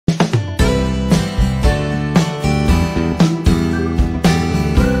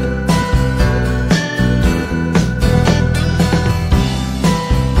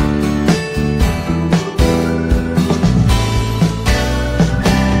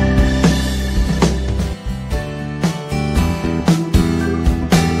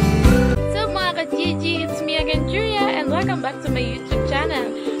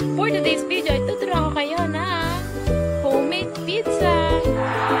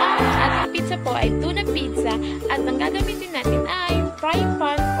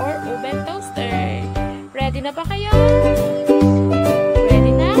pa kayo?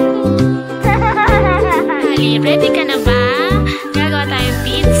 Ready na ako. Ali, ready ka na ba? Gagawa tayong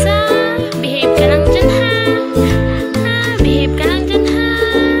pizza. Behave ka lang dyan, ha? Behave ka lang dyan, ha?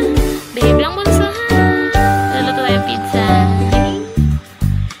 Behave lang, bunso, ha? Luluto tayong pizza.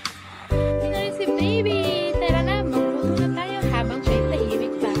 Hindi na rin si baby. Tara na, magluto na tayo habang siya'y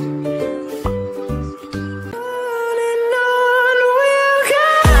tahimik pa.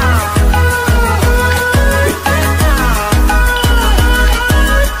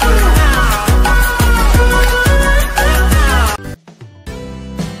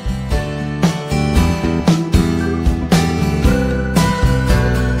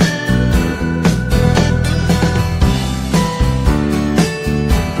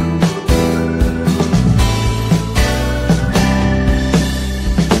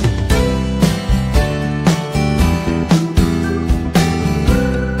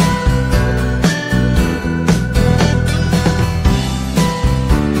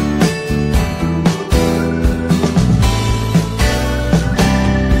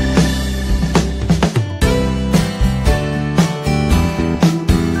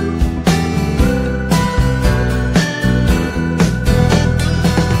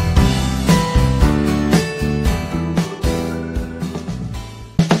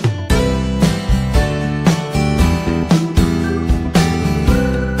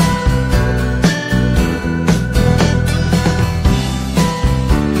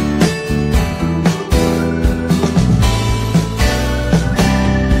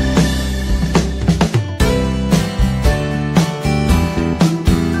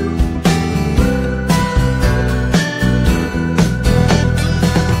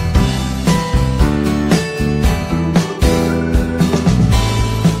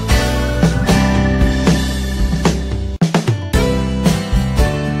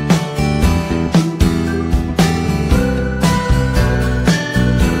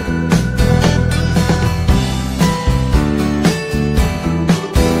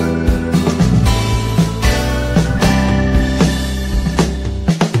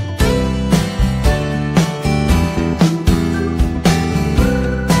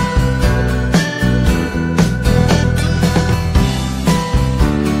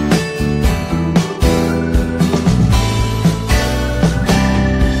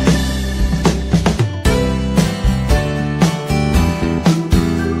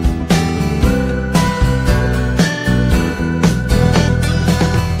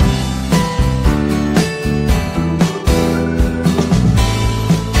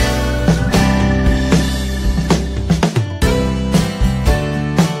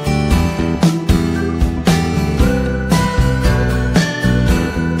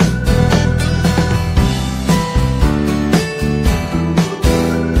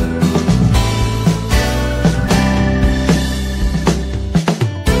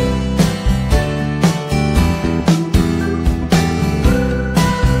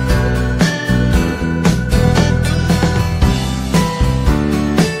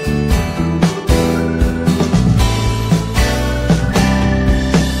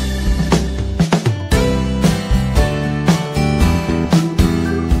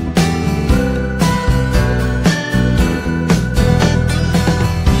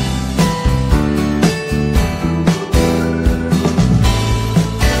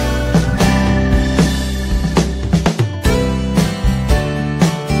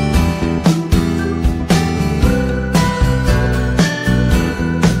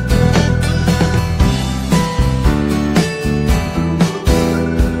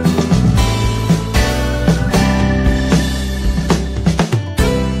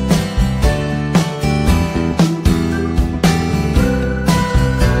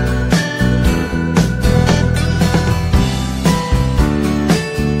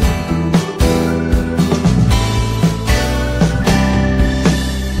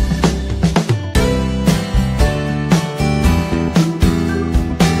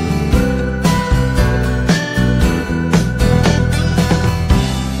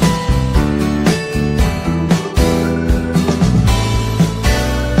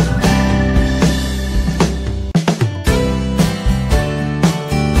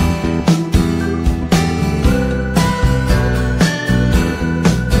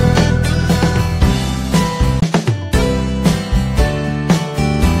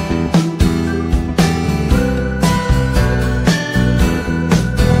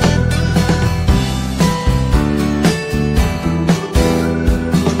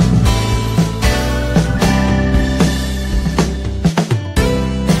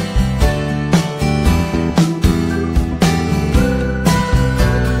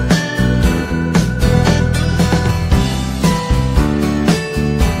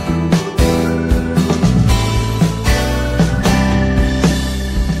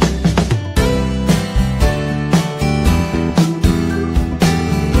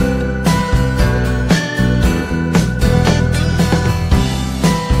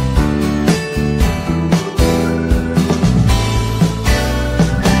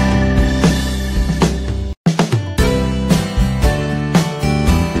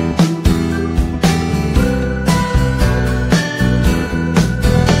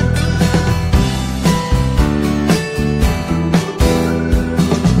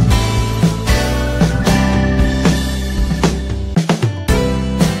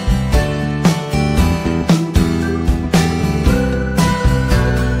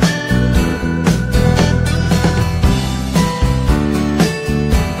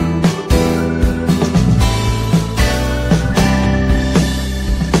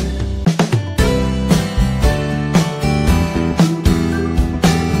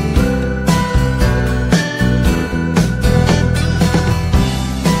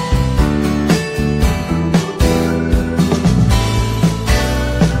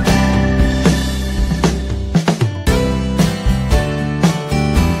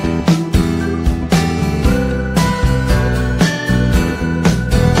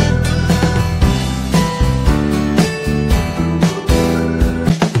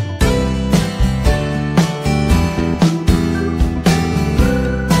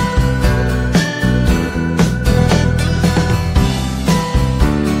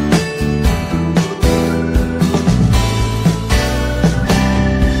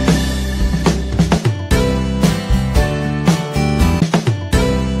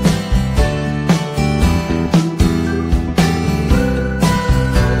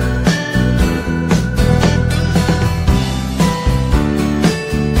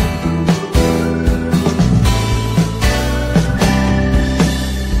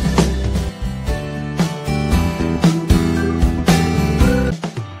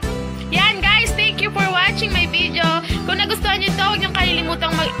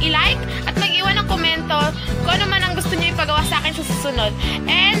 i-like at mag-iwan ng komento kung ano man ang gusto niyo ipagawa sa akin sa susunod.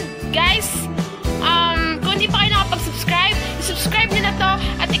 And guys, kung hindi pa kayo nakapag-subscribe, i-subscribe niyo na to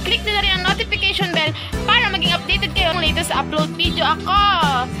at i-click niyo na rin ang notification bell para maging updated kayo ng latest upload video ako.